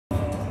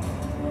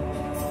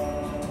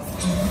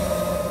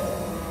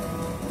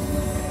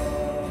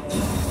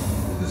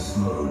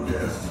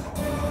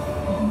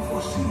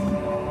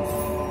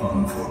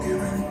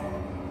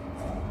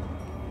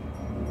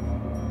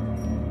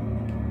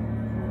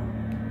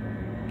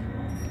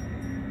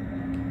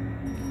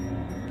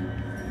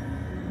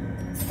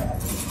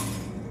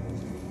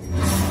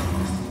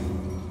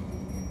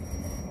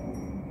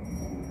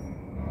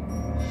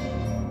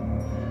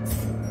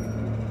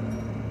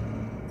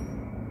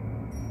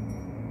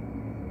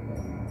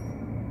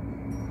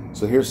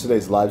So here's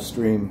today's live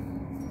stream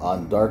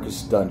on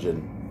Darkest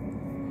Dungeon,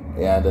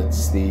 and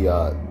it's the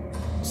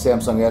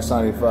Samsung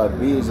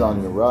S95B is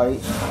on your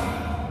right,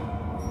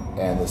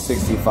 and the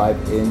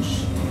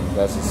 65-inch,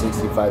 that's a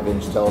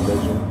 65-inch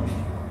television,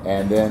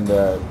 and then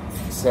the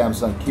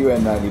Samsung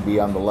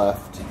QN90B on the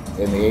left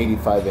in the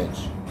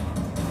 85-inch.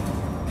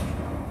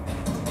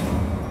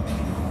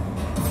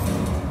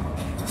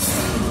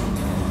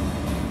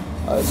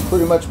 It's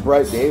pretty much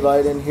bright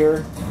daylight in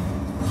here.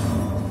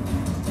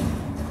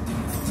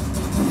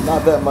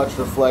 Not that much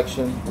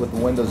reflection with the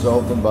windows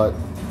open, but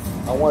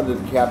I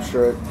wanted to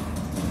capture it.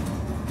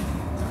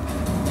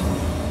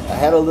 I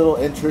had a little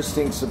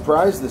interesting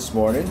surprise this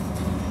morning,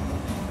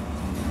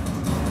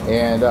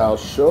 and I'll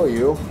show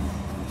you.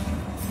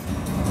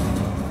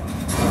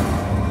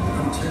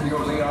 Continue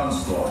the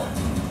onslaught.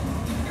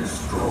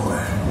 Destroy.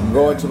 I'm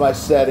going to my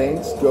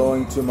settings,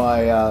 going to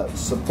my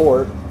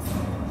support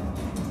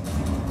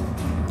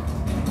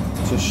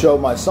to show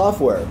my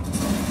software.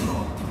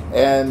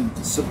 And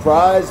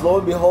surprise, lo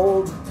and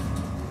behold,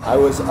 I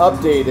was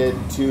updated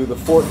to the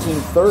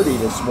 1430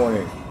 this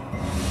morning.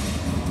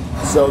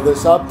 So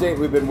this update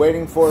we've been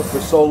waiting for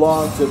so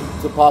long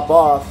to pop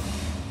off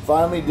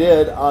finally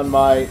did on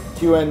my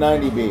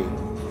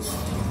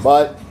QN90B.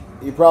 But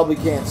you probably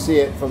can't see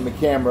it from the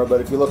camera, but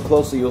if you look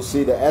closely you'll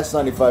see the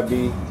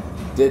S95B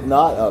did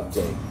not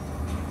update.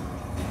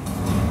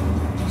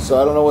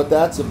 So I don't know what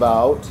that's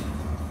about.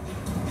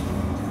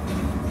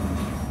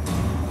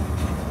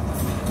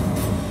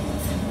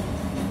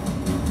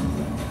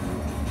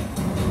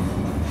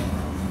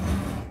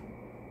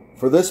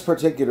 For this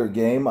particular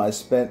game, I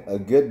spent a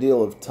good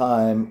deal of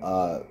time.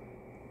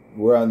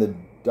 We're on the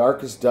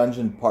Darkest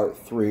Dungeon Part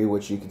 3,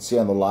 which you can see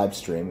on the live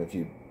stream if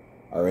you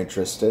are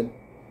interested.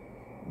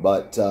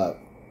 But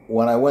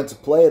when I went to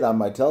play it on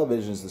my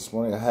televisions this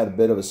morning, I had a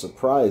bit of a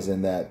surprise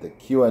in that the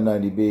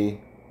QN90B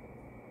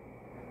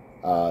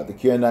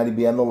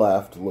on the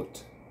left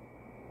looked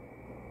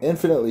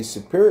infinitely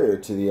superior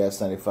to the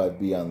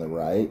S95B on the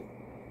right,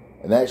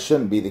 and that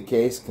shouldn't be the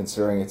case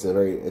considering it's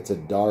a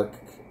dark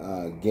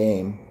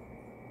game.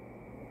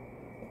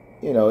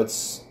 You know,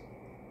 it's,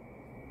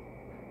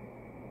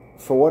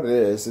 for what it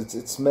is,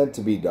 it's meant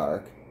to be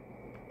dark.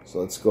 So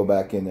let's go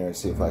back in there and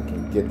see if I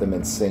can get them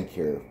in sync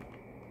here.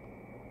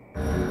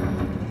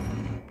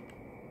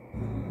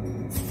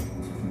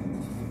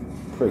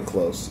 Pretty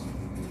close.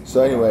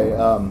 So anyway,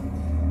 I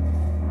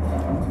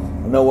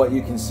don't know what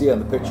you can see on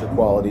the picture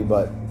quality,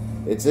 but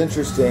it's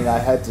interesting. I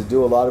had to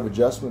do a lot of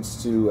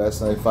adjustments to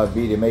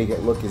S95B to make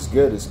it look as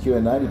good as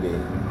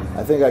QN90B.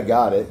 I think I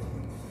got it.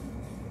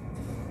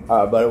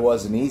 But it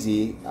wasn't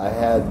easy. I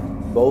had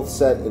both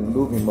set in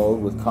movie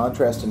mode with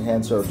contrast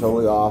enhancer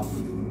totally off.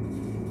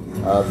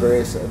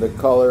 The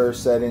color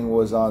setting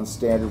was on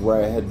standard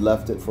where I had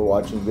left it for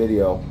watching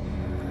video.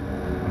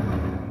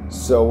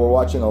 So we're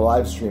watching a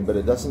live stream, but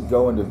it doesn't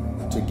go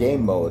into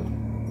game mode,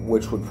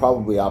 which would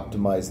probably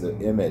optimize the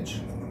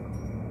image.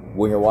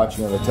 When you're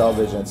watching on the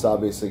television, it's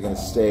obviously going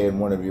to stay in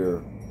one of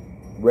your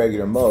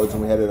regular modes,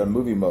 and we had it on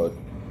movie mode.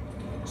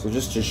 So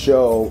just to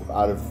show,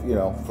 out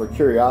of, for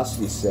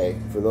curiosity's sake,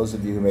 for those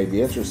of you who may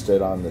be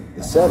interested on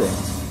the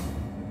settings,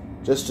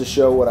 just to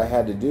show what I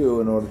had to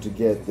do in order to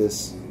get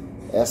this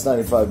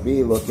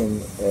S95B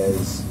looking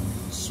as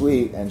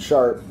sweet and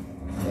sharp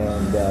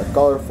and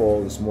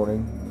colorful this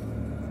morning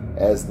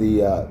as the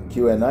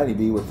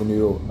QN90B with the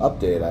new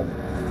update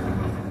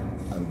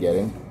I'm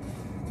getting.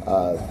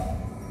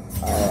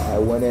 I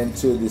went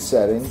into the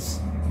settings.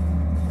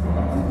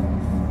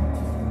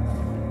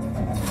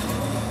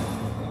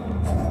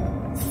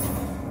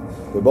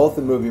 They're both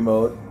in movie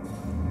mode.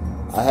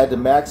 I had to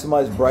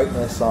maximize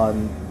brightness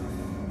on...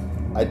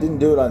 I didn't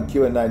do it on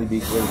QN90B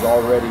because it was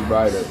already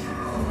brighter.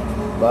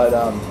 But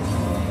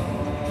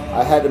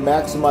I had to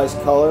maximize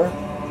color.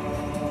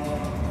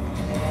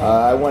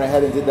 I went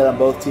ahead and did that on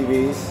both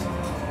TVs.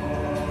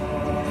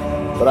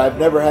 But I've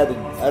never had to...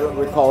 I don't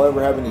recall ever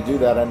having to do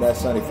that on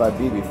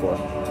S95B before.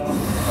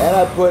 And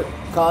I put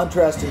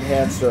contrast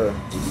enhancer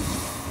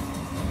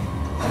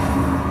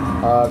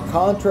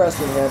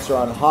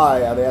on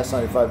high on the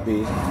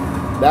S95B.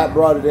 That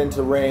brought it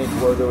into range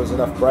where there was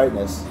enough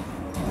brightness,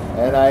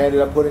 and I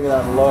ended up putting it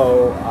on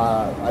low.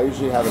 I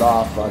usually have it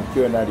off on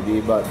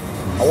QN90B, but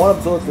I want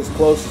them to look as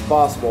close as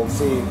possible and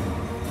see,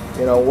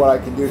 what I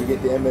can do to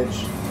get the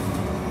image.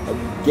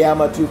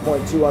 Gamma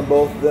 2.2 on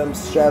both of them,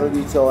 shadow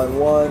detail on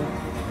one.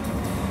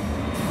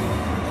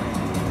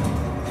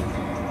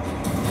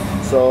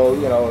 So,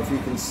 if you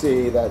can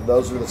see that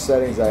those are the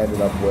settings I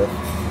ended up with.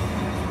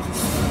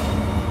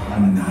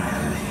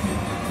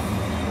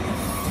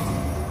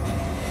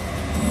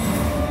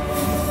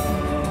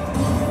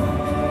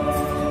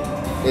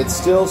 It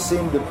still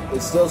seems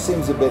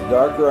a bit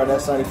darker on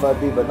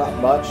S95B, but not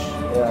much.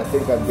 And I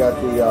think I've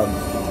got the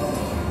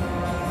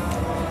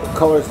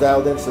colors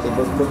dialed in, so they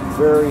both look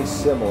very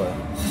similar.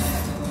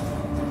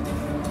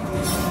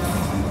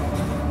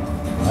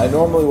 I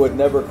normally would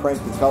never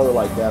crank the color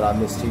like that on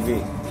this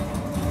TV.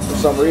 For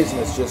some reason,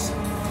 it's just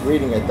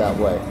reading it that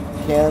way.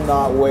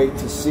 Cannot wait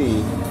to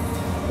see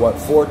what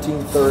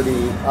 1430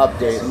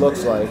 update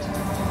looks like.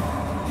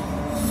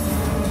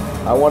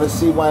 I want to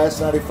see my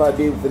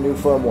S95B with the new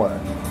firmware.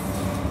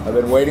 I've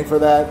been waiting for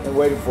that and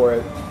waiting for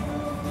it.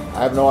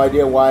 I have no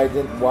idea why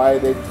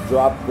they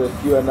dropped the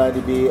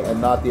QN90B and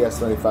not the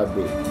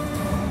S95B.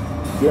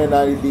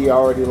 QN90B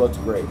already looks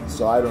great,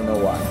 so I don't know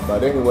why.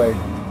 But anyway,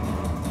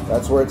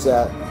 that's where it's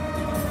at.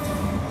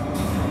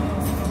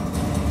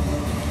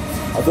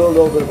 I'll do a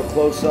little bit of a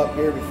close-up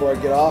here before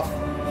I get off.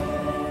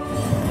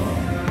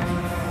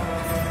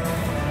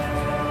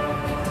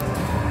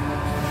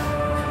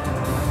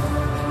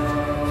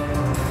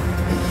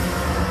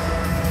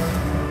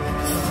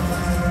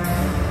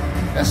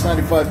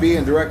 S95B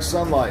in direct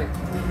sunlight.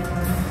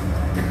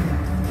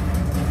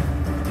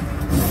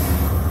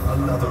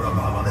 Another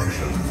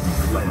abomination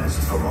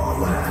cleansed from our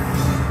lands.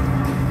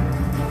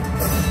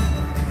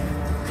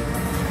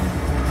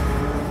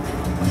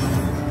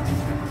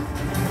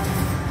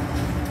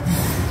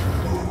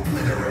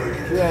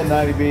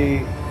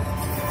 QN90B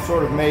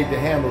sort of made to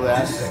handle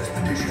that,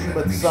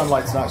 but the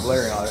sunlight's not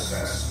glaring on it.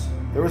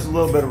 There was a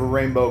little bit of a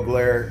rainbow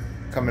glare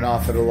coming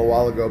off it a little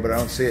while ago, but I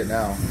don't see it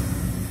now.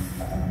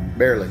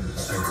 Barely.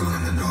 Circle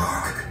in the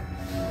dark.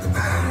 The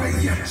battle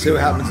may yet See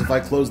what happens if I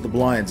close the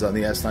blinds on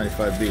the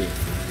S95B.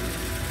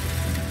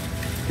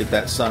 Get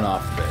that sun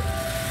off a bit.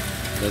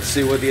 Let's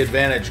see what the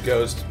advantage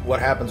goes.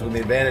 What happens when the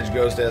advantage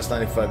goes to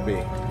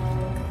S95B?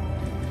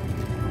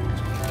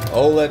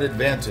 OLED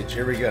advantage.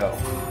 Here we go.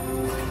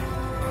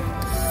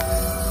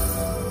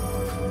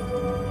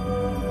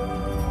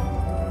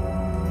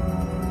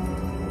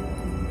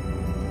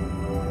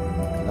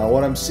 Now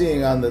what I'm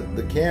seeing on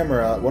the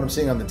camera, what I'm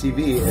seeing on the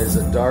TV is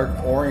a dark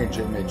orange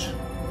image.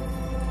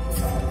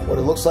 What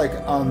it looks like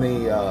on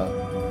the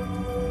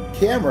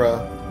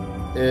camera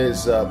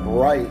is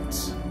bright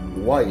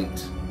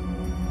white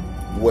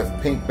with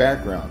pink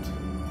background.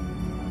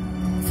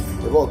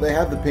 Well, they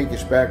have the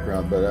pinkish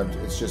background, but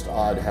it's just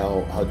odd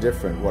how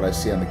different what I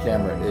see on the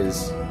camera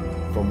is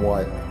from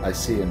what I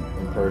see in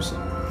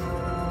person.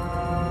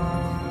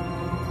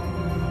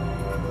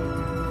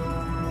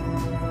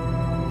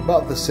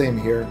 About the same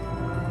here.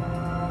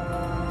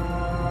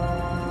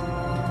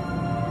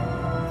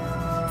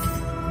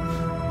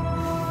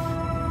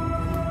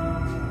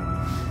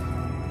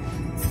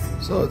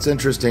 So it's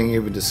interesting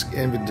even just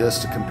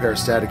to compare a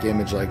static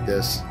image like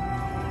this.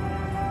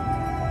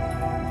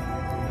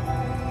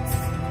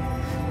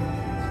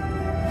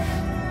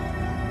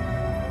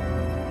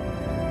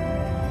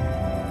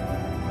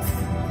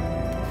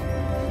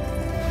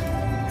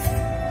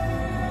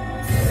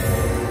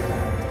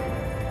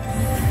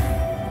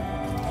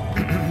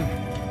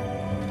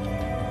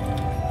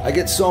 I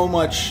get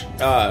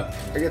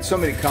so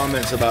many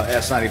comments about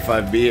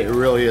S95B. It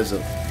really is a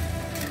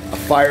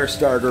fire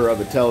starter of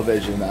a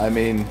television. I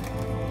mean,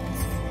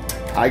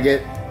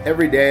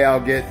 every day I'll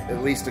get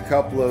at least a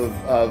couple of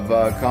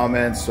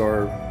comments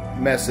or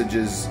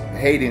messages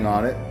hating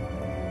on it,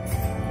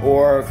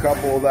 or a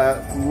couple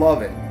that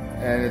love it,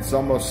 and it's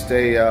almost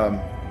it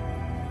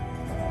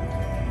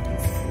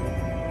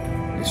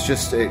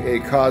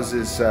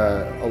causes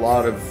a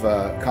lot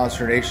of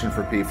consternation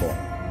for people.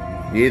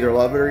 You either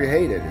love it or you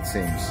hate it, it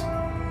seems.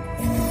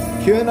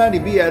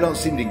 QN90B, I don't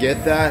seem to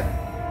get that.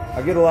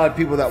 I get a lot of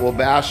people that will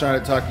bash on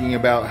it, talking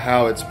about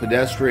how it's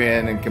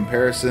pedestrian in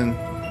comparison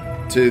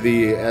to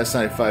the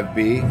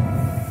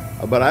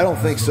S95B, but I don't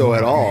think so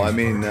at all. I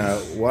mean,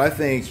 what I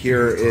think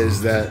here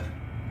is that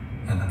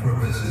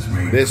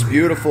this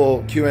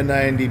beautiful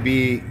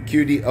QN90B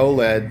QD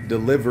OLED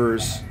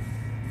delivers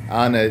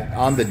on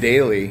the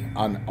daily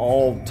on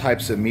all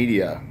types of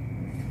media,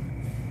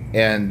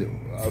 and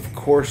of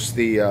course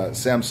the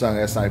Samsung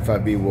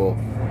S95B will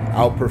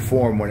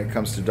outperform when it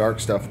comes to dark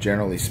stuff,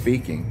 generally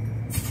speaking.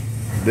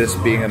 This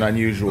being an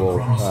unusual,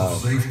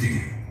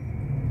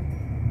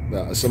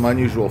 some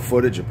unusual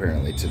footage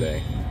apparently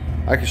today.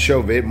 I could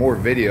show more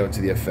video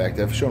to the effect.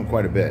 I've shown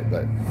quite a bit,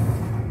 but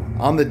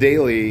on the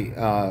daily,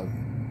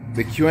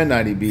 the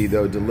QN90B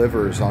though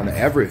delivers on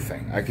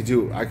everything. I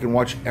can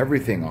watch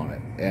everything on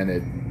it, and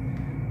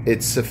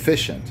it's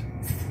sufficient.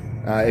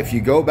 If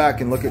you go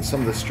back and look at some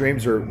of the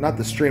streams, or not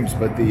the streams,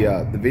 but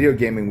the video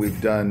gaming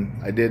we've done,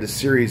 I did a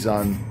series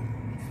on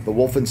the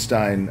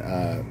Wolfenstein,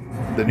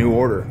 The New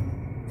Order,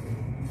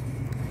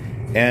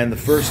 and the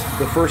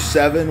first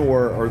 7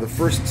 were, or the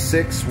first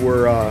 6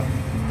 were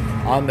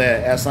on the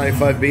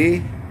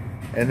S95B,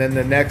 and then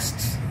the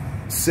next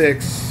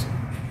 6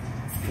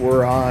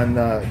 were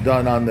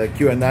done on the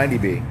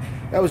QN90B.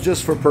 That was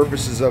just for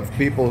purposes of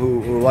people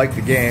who like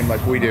the game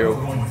like we do,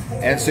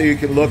 and so you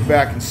can look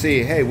back and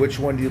see, hey, which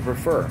one do you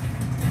prefer?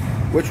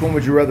 Which one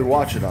would you rather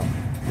watch it on?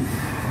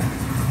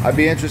 I'd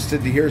be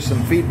interested to hear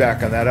some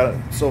feedback on that.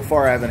 So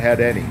far, I haven't had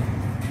any.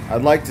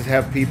 I'd like to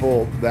have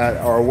people that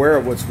are aware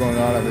of what's going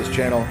on this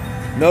channel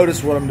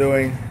notice what I'm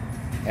doing,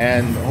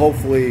 and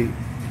hopefully,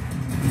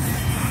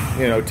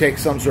 you know, take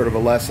some sort of a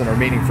lesson or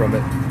meaning from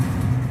it.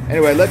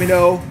 Anyway, let me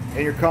know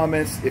in your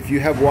comments if you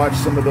have watched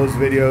some of those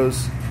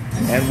videos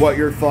and what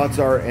your thoughts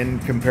are in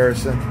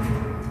comparison.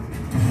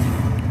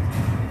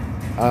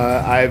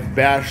 I've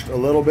bashed a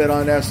little bit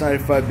on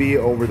S95B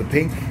over the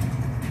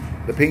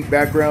pink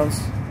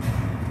backgrounds.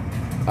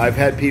 I've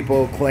had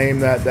people claim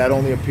that that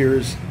only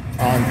appears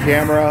on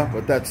camera,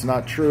 but that's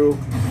not true.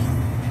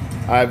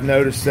 I've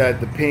noticed that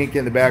the pink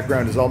in the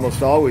background is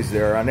almost always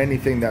there on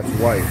anything that's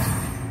white.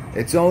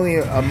 It's only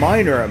a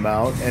minor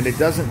amount, and it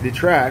doesn't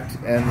detract,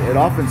 and it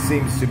often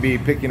seems to be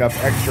picking up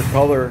extra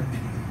color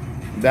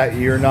that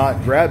you're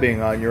not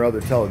grabbing on your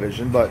other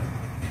television, but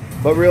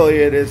really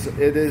it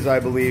is I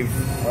believe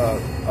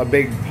a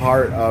big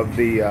part of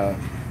the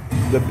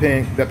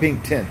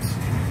pink tint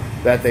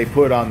that they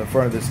put on the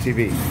front of this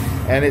TV.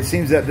 And it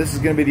seems that this is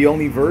going to be the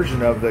only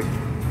version of the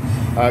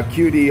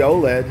QD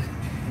OLED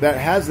that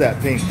has that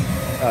pink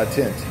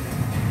tint.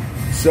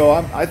 So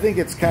I think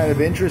it's kind of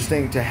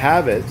interesting to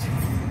have it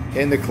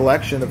in the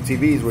collection of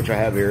TVs, which I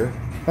have here,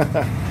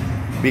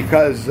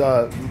 because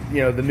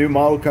you know, the new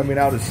model coming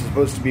out is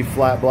supposed to be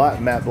flat black,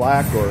 matte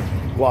black, or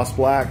gloss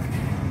black,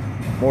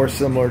 more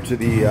similar to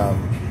the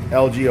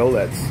LG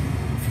OLEDs.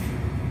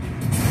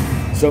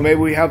 So maybe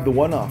we have the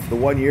one-off, the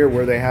 1 year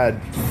where they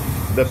had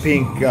the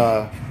pink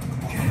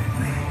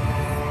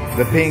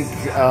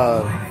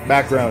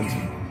background.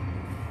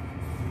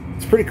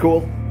 It's pretty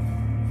cool.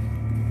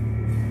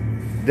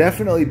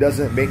 Definitely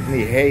doesn't make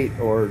me hate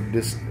or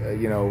just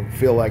you know,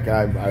 feel like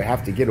I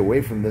have to get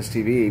away from this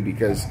TV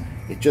because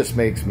it just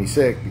makes me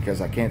sick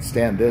because I can't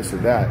stand this or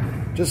that.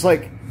 Just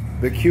like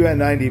the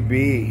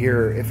QN90B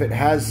here, if it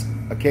has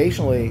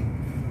occasionally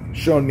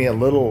shown me a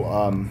little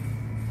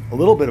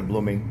bit of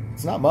blooming,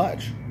 it's not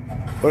much,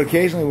 but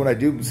occasionally when I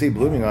do see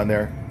blooming on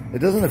there, it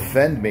doesn't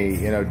offend me,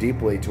 you know,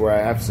 deeply to where I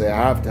have to say I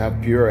have to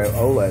have pure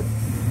OLED.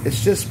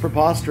 It's just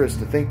preposterous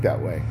to think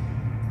that way.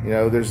 You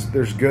know,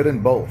 there's good in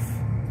both.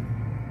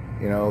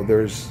 You know,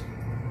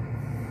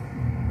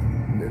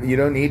 you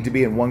don't need to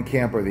be in one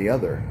camp or the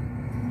other.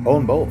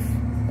 Own both.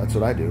 That's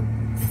what I do.